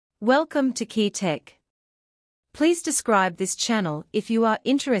Welcome to Key Tech. Please describe this channel if you are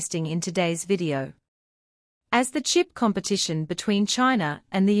interested in today's video. As the chip competition between China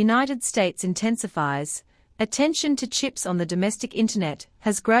and the United States intensifies, attention to chips on the domestic internet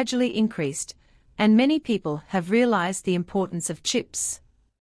has gradually increased, and many people have realized the importance of chips.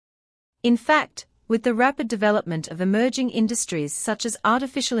 In fact, with the rapid development of emerging industries such as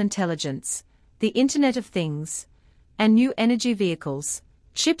artificial intelligence, the Internet of Things, and new energy vehicles,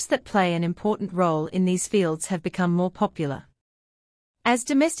 chips that play an important role in these fields have become more popular. As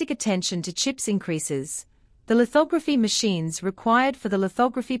domestic attention to chips increases, the lithography machines required for the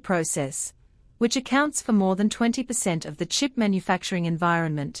lithography process, which accounts for more than 20% of the chip manufacturing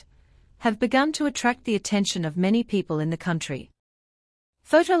environment, have begun to attract the attention of many people in the country.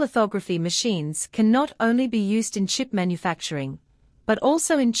 Photolithography machines can not only be used in chip manufacturing, but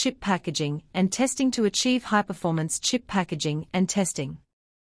also in chip packaging and testing to achieve high-performance chip packaging and testing.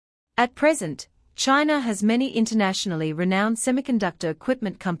 At present, China has many internationally renowned semiconductor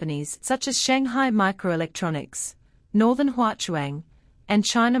equipment companies such as Shanghai Microelectronics, Northern Huachuang, and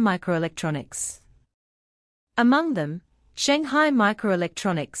China Microelectronics. Among them, Shanghai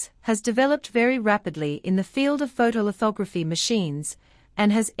Microelectronics has developed very rapidly in the field of photolithography machines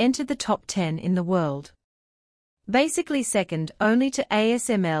and has entered the top 10 in the world. Basically second only to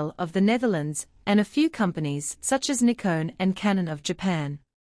ASML of the Netherlands and a few companies such as Nikon and Canon of Japan.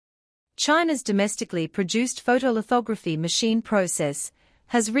 China's domestically produced photolithography machine process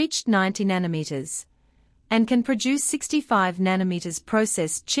has reached 90 nanometers and can produce 65 nanometers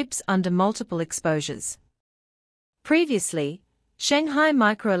processed chips under multiple exposures. Previously, Shanghai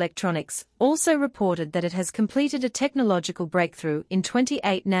Microelectronics also reported that it has completed a technological breakthrough in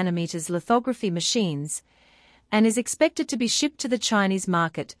 28 nanometers lithography machines and is expected to be shipped to the Chinese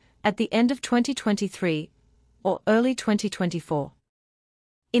market at the end of 2023 or early 2024.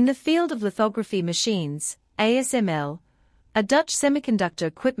 In the field of lithography machines, ASML, a Dutch semiconductor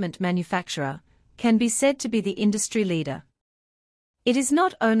equipment manufacturer, can be said to be the industry leader. It is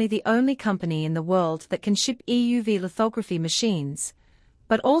not only the only company in the world that can ship EUV lithography machines,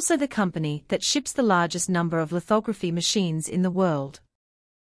 but also the company that ships the largest number of lithography machines in the world.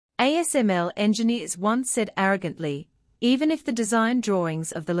 ASML engineers once said arrogantly, even if the design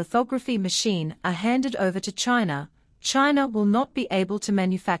drawings of the lithography machine are handed over to China, China will not be able to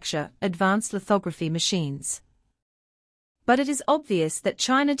manufacture advanced lithography machines. But it is obvious that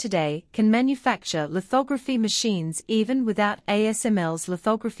China today can manufacture lithography machines even without ASML's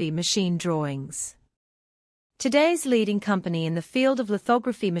lithography machine drawings. Today's leading company in the field of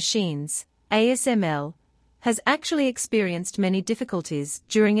lithography machines, ASML, has actually experienced many difficulties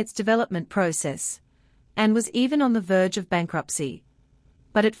during its development process, and was even on the verge of bankruptcy.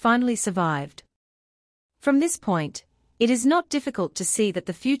 But it finally survived. From this point, it is not difficult to see that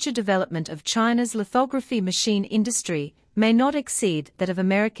the future development of China's lithography machine industry may not exceed that of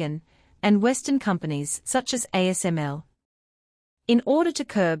American and Western companies such as ASML. In order to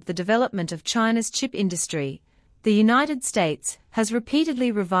curb the development of China's chip industry, the United States has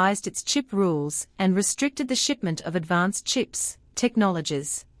repeatedly revised its chip rules and restricted the shipment of advanced chips,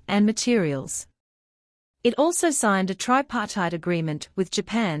 technologies, and materials. It also signed a tripartite agreement with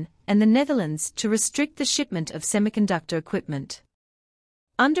Japan and the Netherlands to restrict the shipment of semiconductor equipment.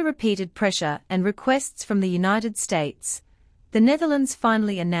 Under repeated pressure and requests from the United States, the Netherlands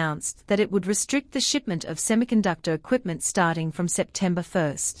finally announced that it would restrict the shipment of semiconductor equipment starting from September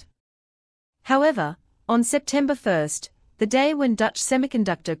 1st. However, on September 1st, the day when Dutch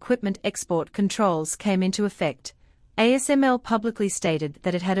semiconductor equipment export controls came into effect, ASML publicly stated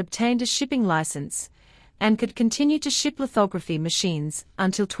that it had obtained a shipping license and could continue to ship lithography machines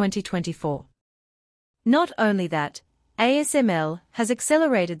until 2024. Not only that, ASML has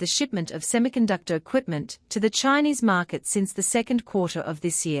accelerated the shipment of semiconductor equipment to the Chinese market since the second quarter of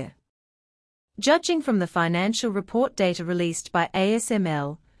this year. Judging from the financial report data released by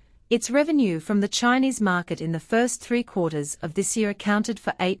ASML, its revenue from the Chinese market in the first 3 quarters of this year accounted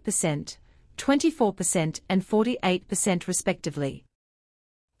for 8%, 24% and 48% respectively.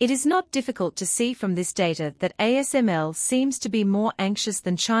 It is not difficult to see from this data that ASML seems to be more anxious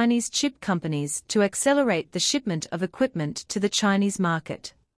than Chinese chip companies to accelerate the shipment of equipment to the Chinese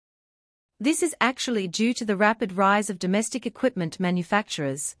market. This is actually due to the rapid rise of domestic equipment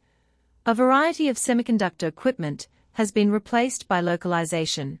manufacturers. A variety of semiconductor equipment has been replaced by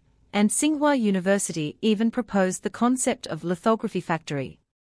localization, and Tsinghua University even proposed the concept of lithography factory.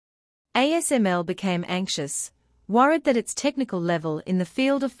 ASML became anxious, worried that its technical level in the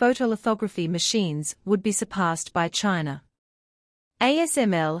field of photolithography machines would be surpassed by China.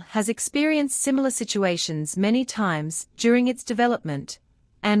 ASML has experienced similar situations many times during its development,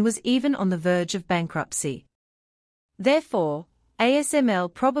 and was even on the verge of bankruptcy. Therefore,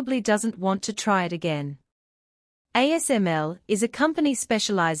 ASML probably doesn't want to try it again. ASML is a company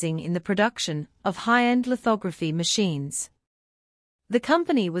specializing in the production of high-end lithography machines. The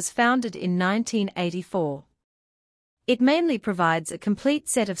company was founded in 1984. It mainly provides a complete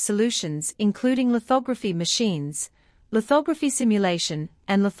set of solutions including lithography machines, lithography simulation,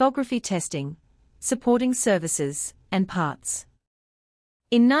 and lithography testing, supporting services, and parts.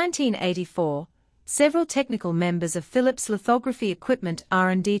 In 1984, several technical members of Philips lithography equipment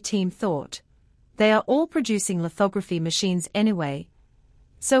R&D team thought, "They are all producing lithography machines anyway,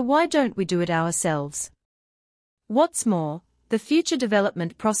 so why don't we do it ourselves?" What's more, the future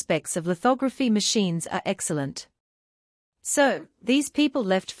development prospects of lithography machines are excellent. So, these people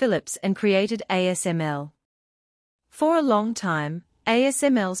left Philips and created ASML. For a long time,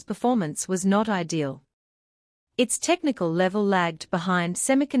 ASML's performance was not ideal. Its technical level lagged behind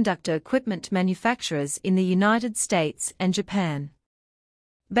semiconductor equipment manufacturers in the United States and Japan.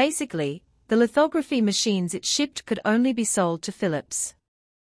 Basically, the lithography machines it shipped could only be sold to Philips.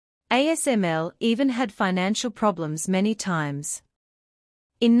 ASML even had financial problems many times.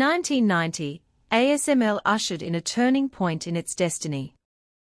 In 1990, ASML ushered in a turning point in its destiny.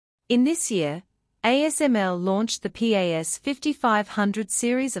 In this year, ASML launched the PAS 5500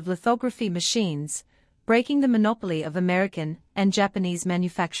 series of lithography machines, breaking the monopoly of American and Japanese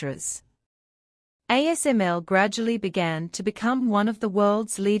manufacturers. ASML gradually began to become one of the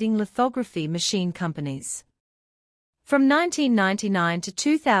world's leading lithography machine companies. From 1999 to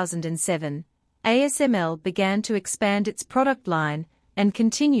 2007, ASML began to expand its product line and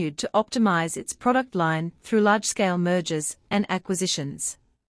continued to optimize its product line through large-scale mergers and acquisitions.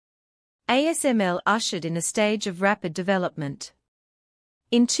 ASML ushered in a stage of rapid development.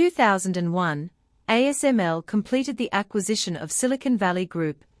 In 2001, ASML completed the acquisition of Silicon Valley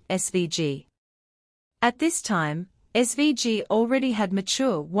Group, SVG. At this time, SVG already had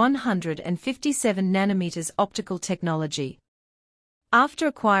mature 157 nanometers optical technology. After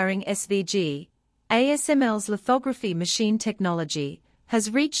acquiring SVG, ASML's lithography machine technology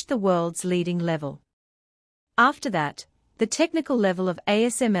has reached the world's leading level. After that, the technical level of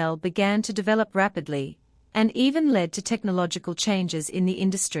ASML began to develop rapidly, and even led to technological changes in the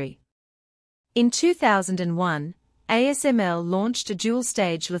industry. In 2001, ASML launched a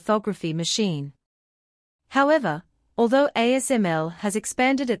dual-stage lithography machine. However, although ASML has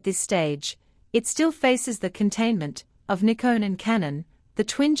expanded at this stage, it still faces the containment of Nikon and Canon, the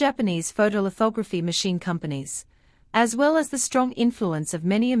twin Japanese photolithography machine companies, as well as the strong influence of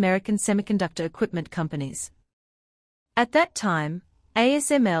many American semiconductor equipment companies. At that time,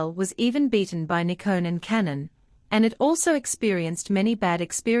 ASML was even beaten by Nikon and Canon, and it also experienced many bad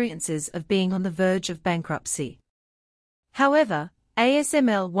experiences of being on the verge of bankruptcy. However,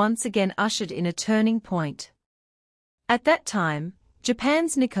 ASML once again ushered in a turning point. At that time,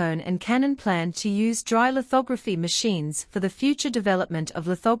 Japan's Nikon and Canon planned to use dry lithography machines for the future development of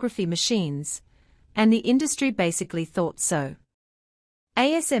lithography machines, and the industry basically thought so.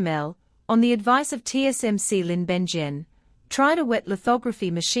 ASML, on the advice of TSMC Lin Benjian, tried a wet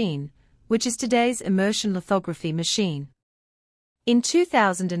lithography machine, which is today's immersion lithography machine. In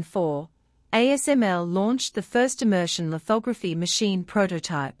 2004, ASML launched the first immersion lithography machine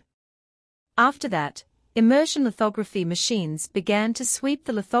prototype. After that, immersion lithography machines began to sweep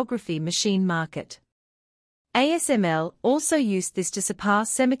the lithography machine market. ASML also used this to surpass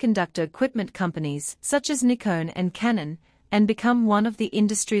semiconductor equipment companies such as Nikon and Canon and become one of the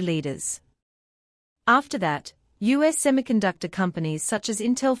industry leaders. After that, US semiconductor companies such as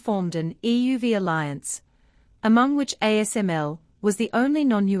Intel formed an EUV alliance, among which ASML was the only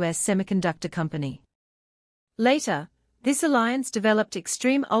non-US semiconductor company. Later, this alliance developed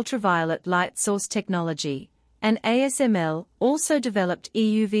extreme ultraviolet light source technology, and ASML also developed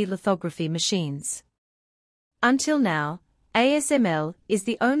EUV lithography machines. Until now, ASML is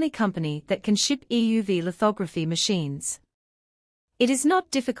the only company that can ship EUV lithography machines. It is not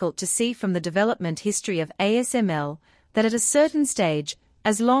difficult to see from the development history of ASML that at a certain stage,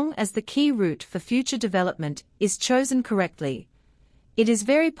 as long as the key route for future development is chosen correctly, it is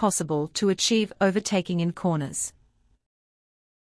very possible to achieve overtaking in corners.